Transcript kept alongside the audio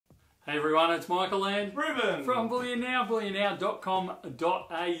Hey everyone, it's Michael and Ruben from Bullion Now, bullionnow.com.au.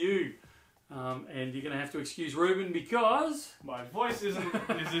 And you're going to have to excuse Ruben because my voice is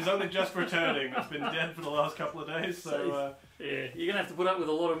only just returning. It's been dead for the last couple of days, so yeah, you're going to have to put up with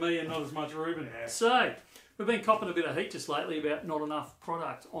a lot of me and not as much Ruben. Yeah. So we've been copping a bit of heat just lately about not enough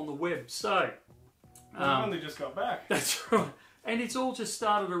product on the web. So I've only just got back. That's right, and it's all just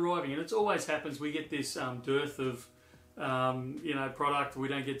started arriving, and it always happens. We get this dearth of product. We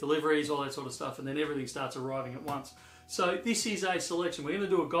don't get deliveries, all that sort of stuff, and then everything starts arriving at once. So this is a selection. We're going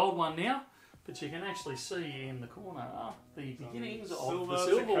to do a gold one now, but you can actually see in the corner the beginnings of the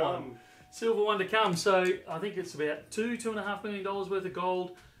silver one. Silver one to come. So I think it's about $2.5 million worth of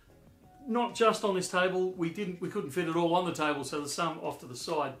gold. Not just on this table. We couldn't fit it all on the table, so there's some off to the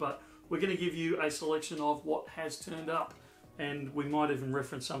side. But we're going to give you a selection of what has turned up, and we might even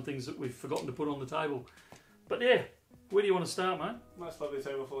reference some things that we've forgotten to put on the table. But yeah. Where do you want to start, mate? Nice lovely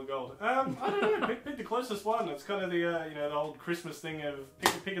table full of gold. I don't know, pick the closest one. It's kind of the the old Christmas thing of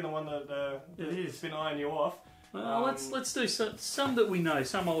picking the one that's been eyeing you off. Well, let's do some that we know,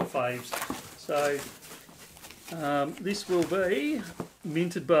 some old faves. So this will be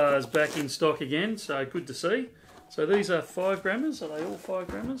minted bars back in stock again. So good to see. So these are 5 grammers. Are they all 5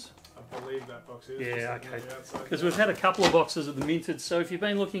 grammers? I believe that box is. Yeah, okay. Because we've had a couple of boxes of the minted. So if you've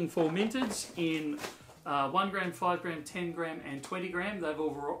been looking for minteds in 1 gram, 5 gram, 10 gram and 20 gram, they've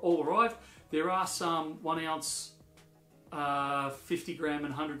all arrived. There are some 1 ounce, 50 gram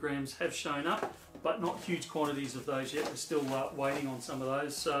and 100 grams have shown up, but not huge quantities of those yet. We're still waiting on some of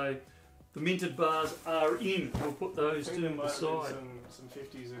those. So the minted bars are in. We'll put those to the side. Some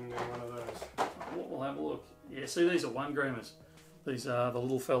 50s in one of those. We'll have a look. Yeah, see, these are 1 grammers. These are the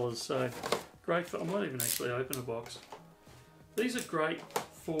little fellas. So great for, I might even actually open a box. These are great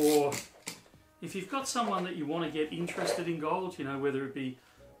for if you've got someone that you want to get interested in gold, whether it be,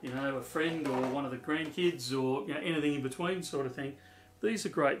 a friend or one of the grandkids or anything in between sort of thing. These are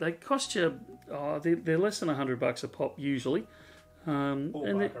great. They cost you, they're less than $100 a pop usually. Around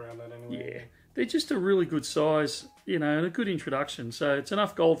that anyway. Yeah, they're just a really good size, and a good introduction. So it's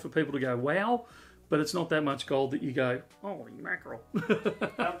enough gold for people to go, wow, but it's not that much gold that you go, holy mackerel.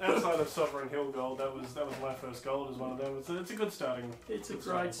 Outside of Sovereign Hill gold, that was my first gold as one of them. It's a good starting. It's a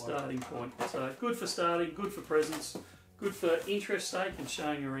great starting point. So good for starting, good for presents, good for interest sake and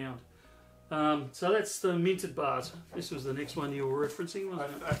showing around. So that's the minted bars. This was the next one you were referencing,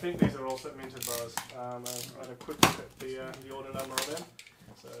 wasn't it? I think these are also minted bars. I had a quick look at the order number on them.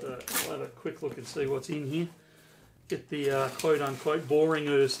 So I'll have a quick look and see what's in here. Get the quote-unquote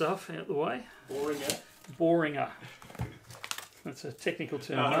boring stuff out the way. Boringer? Boringer. That's a technical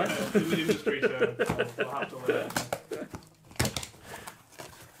term, mate. It's an industry term. I'll have to learn.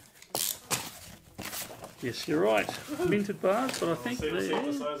 Yes, you're right. Minted bars, but I think see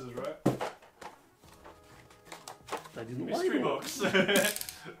the sizes, right? They didn't Mystery label. box.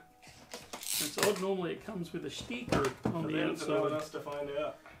 It's odd. Normally it comes with a sticker on the outside. No one else to find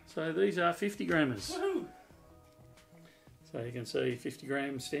out. So these are 50 grammers. Woohoo! So you can see 50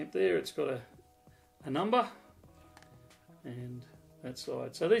 grams stamped there. It's got a number and that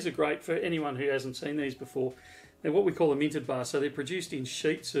side. So these are great for anyone who hasn't seen these before. They're what we call a minted bar. So they're produced in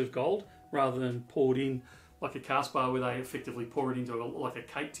sheets of gold rather than poured in like a cast bar where they effectively pour it into like a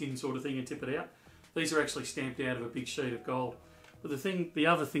cake tin sort of thing and tip it out. These are actually stamped out of a big sheet of gold. But the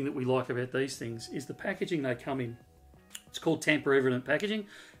other thing that we like about these things is the packaging they come in. It's called tamper-evident packaging.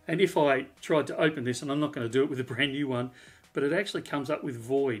 And if I tried to open this, and I'm not going to do it with a brand new one, but it actually comes up with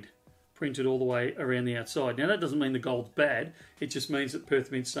void printed all the way around the outside. Now that doesn't mean the gold's bad, it just means that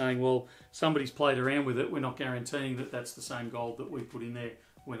Perth Mint's saying, well, somebody's played around with it, we're not guaranteeing that that's the same gold that we put in there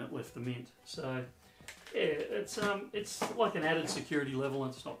when it left the mint. So yeah, it's like an added security level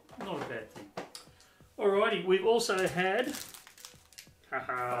and it's not a bad thing. Alrighty, we've also had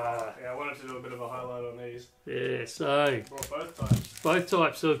yeah, I wanted to do a bit of a highlight on these. Yeah, so both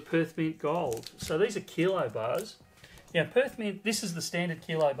types of Perth Mint gold. So these are kilo bars. Now, Perth Mint, this is the standard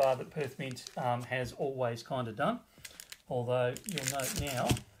kilo bar that Perth Mint has always kind of done. Although, you'll note now,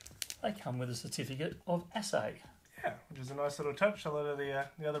 they come with a certificate of assay. Yeah, which is a nice little touch. A lot of the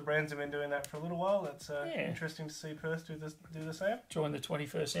other brands have been doing that for a little while. That's interesting to see Perth do the same. Join the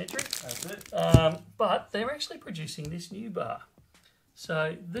 21st century. That's it. But they're actually producing this new bar.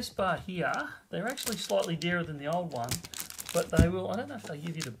 So this bar here, they're actually slightly dearer than the old one, but they will, I don't know if they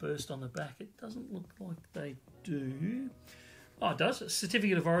give you the burst on the back. It doesn't look like they do. Oh, it does.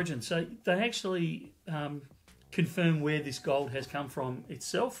 Certificate of origin. So they actually confirm where this gold has come from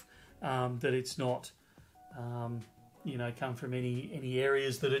itself, that it's not, come from any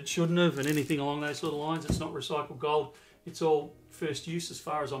areas that it shouldn't have and anything along those sort of lines. It's not recycled gold. it's all first use as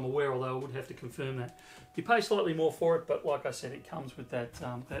far as I'm aware, although I would have to confirm that. You pay slightly more for it, but like I said, it comes with that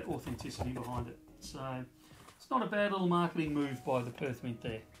that authenticity behind it. So it's not a bad little marketing move by the Perth Mint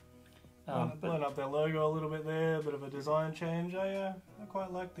there. Blown up their logo a little bit there, a bit of a design change. I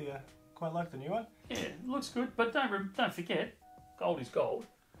quite like the new one. Yeah, it looks good, but don't forget, gold is gold.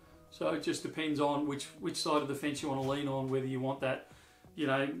 So it just depends on which side of the fence you want to lean on, whether you want that, you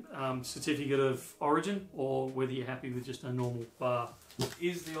know, certificate of origin, or whether you're happy with just a normal bar.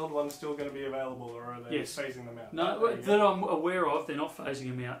 Is the old one still going to be available, or are they phasing them out? No, that I'm aware of, they're not phasing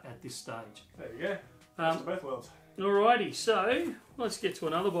them out at this stage. There you go. Best of both worlds. Alrighty, so let's get to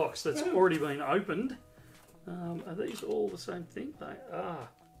another box that's already been opened. Are these all the same thing? They are.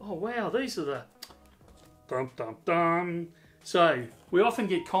 Oh wow, these are the... Dum dum dum. So, we often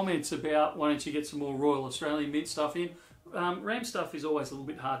get comments about why don't you get some more Royal Australian Mint stuff in. RAM stuff is always a little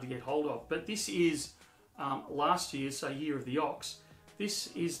bit hard to get hold of, but this is last year's, so Year of the Ox.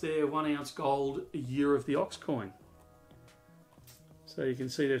 This is their 1 ounce gold Year of the Ox coin. So you can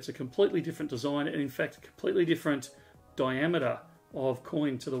see that it's a completely different design, and in fact a completely different diameter of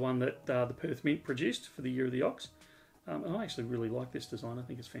coin to the one that the Perth Mint produced for the Year of the Ox. And I actually really like this design. I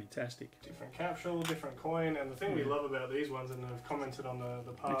think it's fantastic. Different capsule, different coin, and the thing we love about these ones, and I've commented on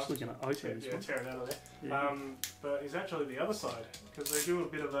the past. I'm actually going to open this one. Tear it out of there. Yeah. But it's actually the other side, because they do a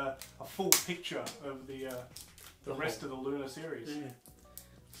bit of a full picture of the rest of the Lunar series. Yeah.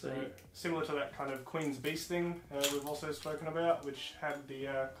 So similar to that kind of Queen's Beast thing we've also spoken about, which had the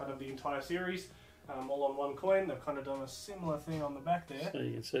kind of the entire series all on one coin. They've kind of done a similar thing on the back there. So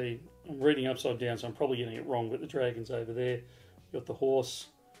you can see, I'm reading upside down, so I'm probably getting it wrong, but the dragon's over there. You've got the horse.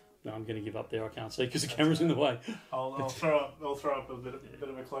 No, I'm going to give up there. I can't see because the camera's in the way. I'll throw up a bit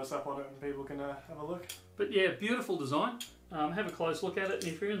of a close up on it, and people can have a look. But yeah, beautiful design. Have a close look at it,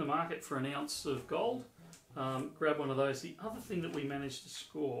 and if you're in the market for 1 ounce of gold, grab one of those. The other thing that we managed to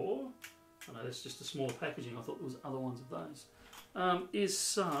score, I know that's just a smaller packaging, I thought there was other ones of those, is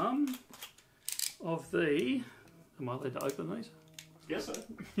some of the... Am I allowed to open these? Yes, sir.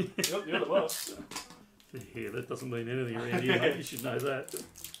 You're the boss. Yeah, that doesn't mean anything around here, mate. You should know that.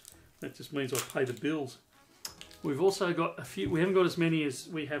 That just means I pay the bills. We've also got a few... We haven't got as many as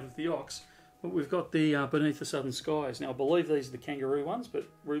we have of the Ox, but we've got the Beneath the Southern Skies. Now, I believe these are the kangaroo ones, but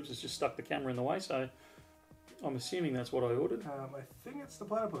Rubes has just stuck the camera in the way, so I'm assuming that's what I ordered. I think it's the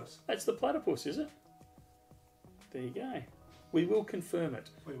platypus. That's the platypus, is it? There you go. We will confirm it.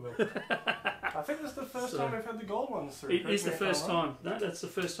 We will. I think that's the first time we've had the gold ones through. It is the first time. No, that's the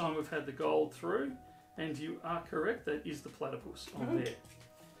first time we've had the gold through. And you are correct, that is the platypus on there.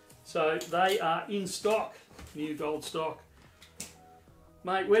 So they are in stock. New gold stock.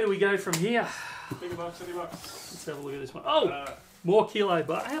 Mate, where do we go from here? Bigger bucks, $50. Let's have a look at this one. Oh, more kilo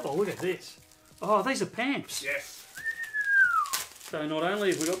bar. Have a look at this. Oh, these are PAMPs. Yes. So not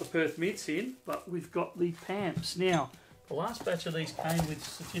only have we got the Perth Mints in, but we've got the PAMPs. Now, the last batch of these came with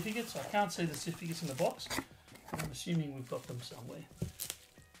certificates. I can't see the certificates in the box. I'm assuming we've got them somewhere.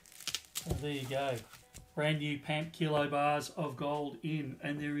 Oh, there you go. Brand new PAMP kilo bars of gold in,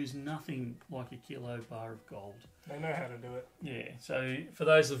 and there is nothing like a kilo bar of gold. They know how to do it. Yeah, so for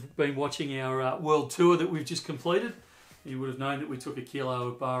those who've been watching our world tour that we've just completed, you would have known that we took a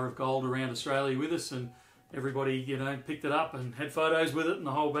kilo bar of gold around Australia with us, and everybody, you know, picked it up and had photos with it and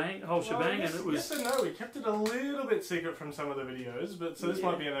the whole shebang, yes, and it was... Yes and no, we kept it a little bit secret from some of the videos, but so this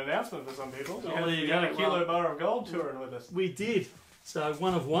might be an announcement for some people. We had a kilo bar of gold touring with us. We did. So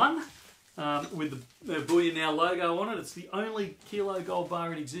one of one, with the Bullion Now logo on it. It's the only kilo gold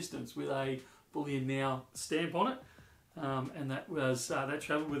bar in existence with a Bullion Now stamp on it, and that was that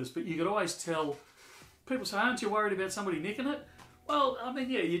travelled with us. But you could always tell. People say, "Aren't you worried about somebody nicking it?" Well, I mean,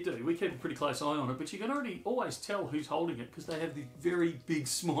 yeah, you do. We keep a pretty close eye on it, but you can always tell who's holding it because they have the very big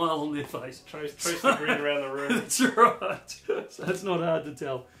smile on their face. Trace the grin around the room. That's right. So it's not hard to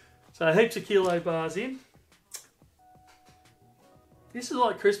tell. So heaps of kilo bars in. This is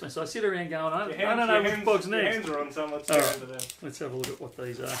like Christmas. I sit around going, I don't know which bog's next. Your hands are on some. Let's go into them. Let's have a look at what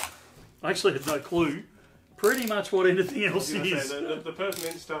these are. I actually had no clue. Pretty much what anything else is. The Perth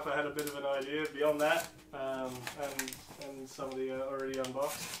Mint stuff, I had a bit of an idea. Beyond that, and some of the already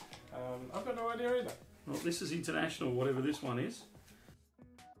unboxed, I've got no idea either. Well, this is international, whatever this one is.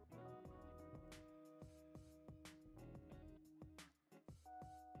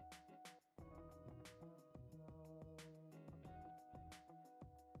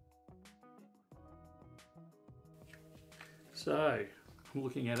 So, I'm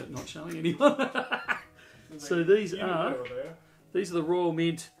looking at it, not showing anyone. So these are the Royal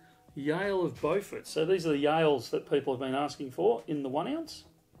Mint Yale of Beaufort. So these are the Yales that people have been asking for in the 1 ounce.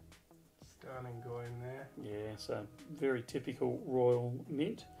 Stunning coin there. Yeah, so very typical Royal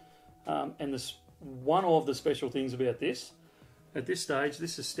Mint. And this one of the special things about this, at this stage,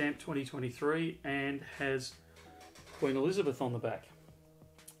 this is stamped 2023 and has Queen Elizabeth on the back.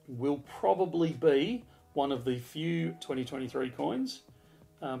 Will probably be one of the few 2023 coins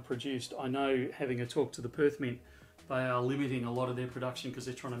produced. I know, having a talk to the Perth Mint, they are limiting a lot of their production because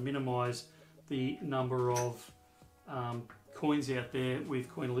they're trying to minimise the number of coins out there with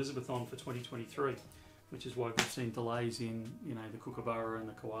Queen Elizabeth on for 2023, which is why we've seen delays in, you know, the Kookaburra and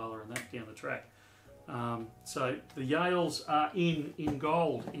the Koala and that down the track. So the Yales are in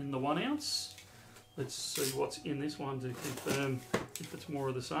gold in the 1 ounce. Let's see what's in this one to confirm if it's more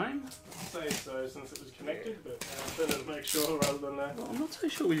of the same. I'd say so, since it was connected, but better to make sure rather than that. Well, I'm not so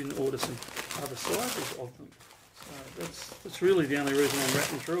sure we didn't order some other sizes of them. So that's really the only reason I'm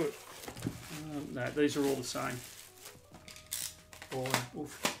rattling through it. No, these are all the same. We'll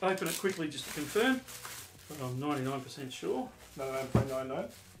open it quickly just to confirm, but I'm 99% sure. 99.99.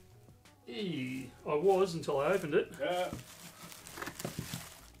 I was until I opened it. Yeah.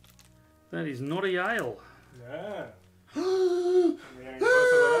 That is not a Yale. Yeah. Are we getting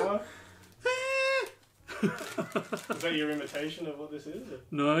closer to that one? Is that your imitation of what this is?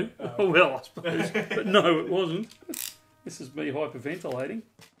 No. Oh. Well, I suppose. But no, it wasn't. This is me hyperventilating.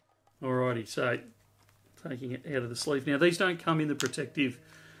 Alrighty, so taking it out of the sleeve. Now, these don't come in the protective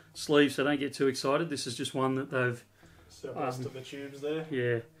sleeve, so don't get too excited. This is just one that they've... Surplus to the tubes there.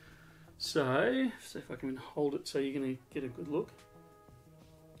 Yeah. So, see if I can hold it so you're going to get a good look.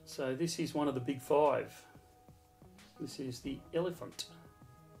 So this is one of the big 5. This is the elephant.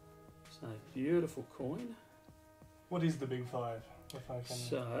 So, beautiful coin. What is the big 5? If I can...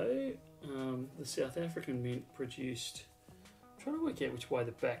 So, the South African Mint produced... I'm trying to work out which way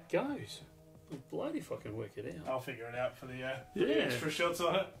the back goes. I'm bloody if I can work it out. I'll figure it out for the extra shots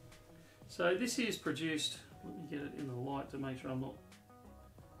on it. So this is produced... Let me get it in the light to make sure I'm not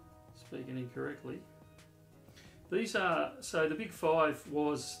speaking incorrectly. These are... So the big 5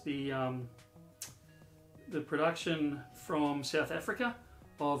 was the production from South Africa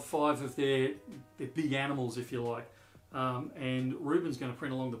of 5 of their big animals, if you like. And Ruben's going to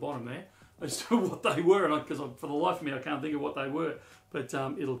print along the bottom there as to what they were, because for the life of me I can't think of what they were, but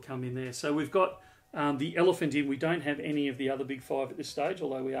it'll come in there. So we've got the elephant in. We don't have any of the other big 5 at this stage,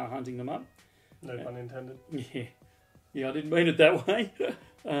 although we are hunting them up. No pun intended. Yeah, I didn't mean it that way.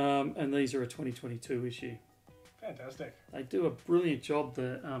 And these are a 2022 issue. Fantastic. They do a brilliant job,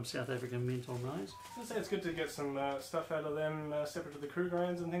 the South African Mint, on those. I'd say it's good to get some stuff out of them separate to the crew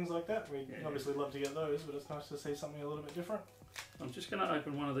grains and things like that. We obviously love to get those, but it's nice to see something a little bit different. I'm just going to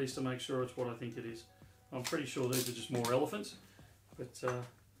open one of these to make sure it's what I think it is. I'm pretty sure these are just more elephants, but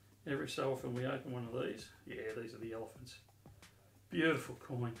every so often we open one of these. Yeah, these are the elephants. Beautiful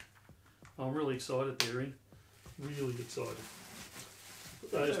coin. I'm really excited they're in. Really excited.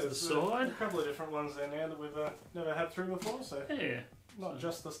 Put those to the side. A couple of different ones there now that we've never had through before, so yeah, not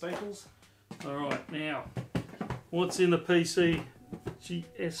just the staples. Alright, now, what's in the PCGS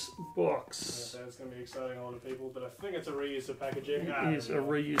box? Yeah, it's going to be exciting a lot of people, but I think it's a reuse of packaging. It is a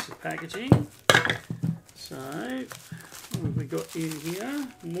reuse of packaging. So, what have we got in here?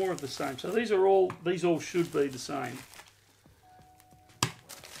 More of the same. So these all should be the same.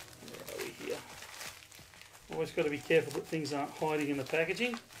 Where are we here? Always got to be careful that things aren't hiding in the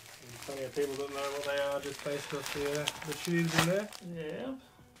packaging. And plenty of people don't know what they are just based off the tubes in there. Yeah.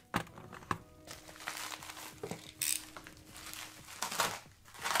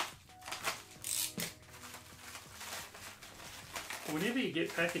 Whenever you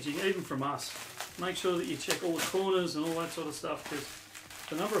get packaging, even from us, make sure that you check all the corners and all that sort of stuff, because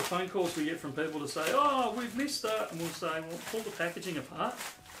the number of phone calls we get from people to say, oh, we've missed that, and we'll say, well, pull the packaging apart.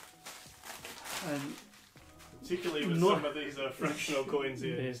 And particularly with some of these fractional coins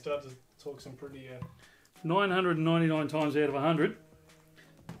here, you start to talk some pretty... 999 times out of 100,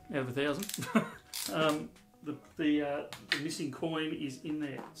 out of 1,000, the missing coin is in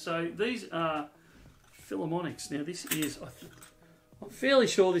there. So these are Philharmonics. Now this is... I'm fairly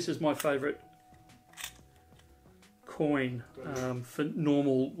sure this is my favourite coin for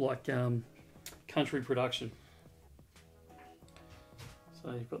normal, like, country production.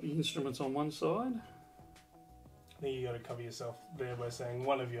 So you've got the instruments on one side. I think you got to cover yourself there by saying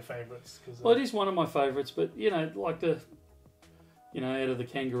one of your favourites. Well, it is one of my favourites, but you know, like out of the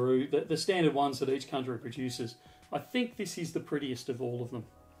kangaroo, the standard ones that each country produces. I think this is the prettiest of all of them.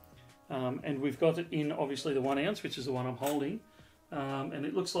 And we've got it in obviously the 1 ounce, which is the one I'm holding. And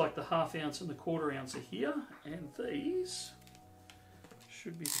it looks like the 1/2 ounce and the 1/4 ounce are here, and these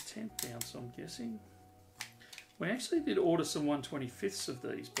should be the 10th ounce, I'm guessing. We actually did order some 1/25ths of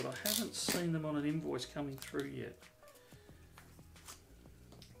these, but I haven't seen them on an invoice coming through yet.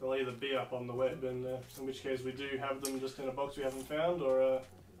 They'll either be up on the web, and in which case we do have them just in a box we haven't found, or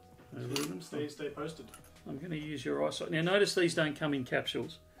stay posted. I'm going to use your eyesight. Now notice these don't come in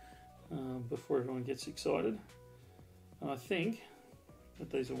capsules before everyone gets excited. And I think that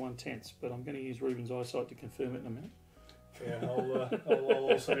these are 1/10, but I'm going to use Ruben's eyesight to confirm it in a minute. Yeah,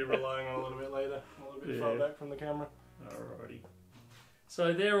 I'll also be relying on a little bit later, a little bit far back from the camera. Alrighty.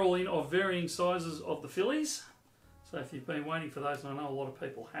 So they're all in of varying sizes of the fillies. So if you've been waiting for those, and I know a lot of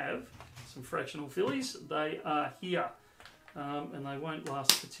people have, some fractional fillies, they are here. And they won't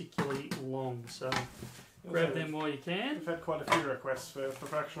last particularly long, so grab them while you can. We've had quite a few requests for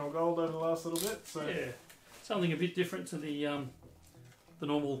fractional gold over the last little bit. So yeah, something a bit different to the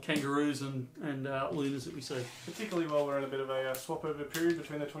normal kangaroos and lunas that we see. Particularly while we're in a bit of a swap over period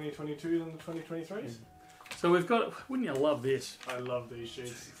between the 2022s and the 2023s. Yeah. So we've got, wouldn't you love this? I love these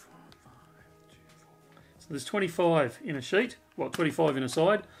sheets. So there's 25 in a sheet, well 25 in a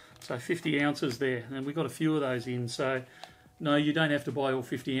side, so 50 ounces there. And we've got a few of those in, so no, you don't have to buy all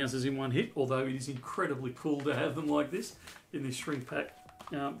 50 ounces in one hit, although it is incredibly cool to have them like this in this shrink pack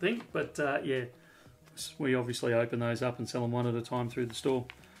thing. But yeah, we obviously open those up and sell them one at a time through the store.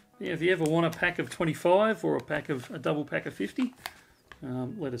 Yeah, if you ever want a pack of 25 or a double pack of 50,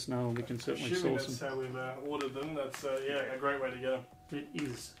 let us know and we can certainly source them. That's how we've ordered them. That's yeah, a great way to get them. It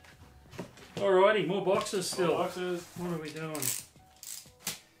is. Alrighty, more boxes still. More boxes. What are we doing?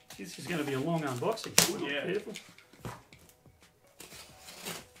 This is going to be a long unboxing. Yeah. Careful.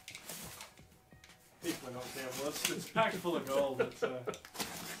 If we're not careful, it's packed full of gold.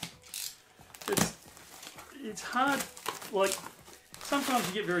 It's hard. Like sometimes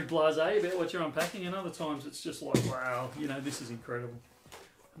you get very blasé about what you're unpacking, and other times it's just like, wow, you know, this is incredible.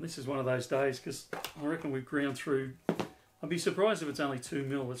 And this is one of those days because I reckon we've ground through. I'd be surprised if it's only 2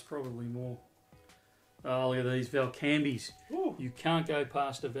 mil. It's probably more. Oh, look at these Valcambis. Ooh. You can't go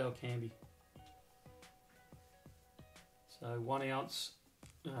past a Valcambi. So 1 ounce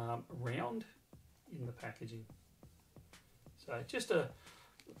round in the packaging. So just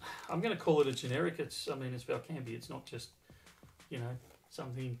I'm going to call it a generic. I mean, it's Valcambi. It's not just, you know,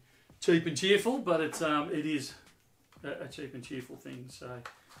 something cheap and cheerful, but it is a cheap and cheerful thing. So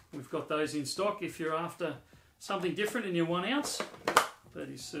we've got those in stock. If you're after something different in your 1 ounce, that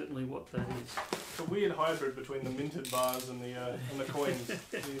is certainly what that is. It's a weird hybrid between the minted bars and the coins.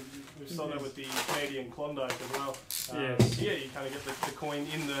 We've sold it with the Canadian Klondike as well. Yeah, you kind of get the coin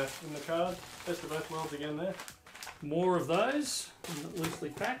in the card. Best of both worlds again there. More of those, loosely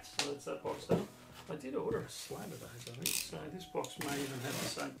packed. So that's that box done. I did order a slab of those, I think. So this box may even have the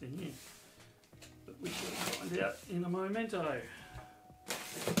same thing in, but we shall find out in a momento.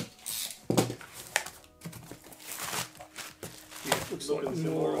 Yeah, it looks like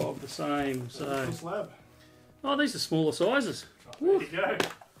more of the same. So, oh, these are smaller sizes. Oh, there you go.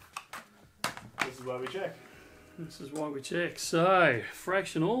 This is why we check. This is why we check. So,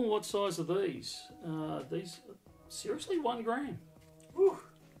 fractional, what size are these? These are seriously 1 gram. Whew.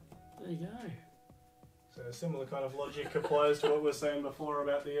 There you go. So a similar kind of logic applies to what we were saying before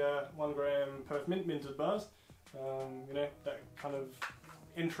about the 1 gram Perth minted bars. You know, that kind of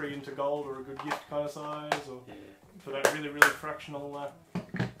entry into gold or a good gift kind of size, or for that really, really fractional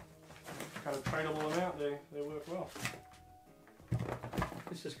kind of tradable amount, they work well.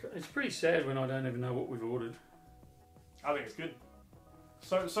 It's pretty sad when I don't even know what we've ordered. I think it's good.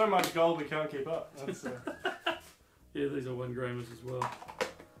 So much gold we can't keep up. That's, yeah, these are 1 grammers as well.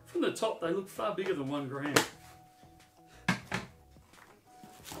 From the top, they look far bigger than 1 gram.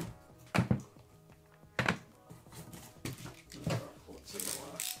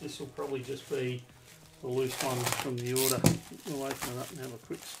 This will probably just be the loose one from the order. We'll open it up and have a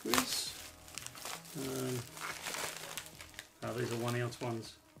quick squeeze. Oh, these are 1 ounce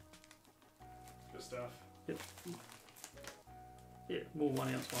ones. Good stuff. Yep. Yeah, more 1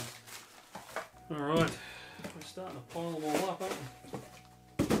 ounce ones. Alright, we're starting to pile them all up, aren't we?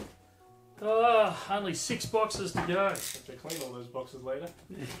 Only 6 boxes to go. Have to clean all those boxes later.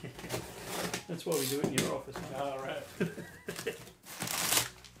 That's why we do it in your office. Alright.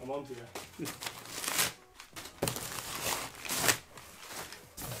 I'm on to you.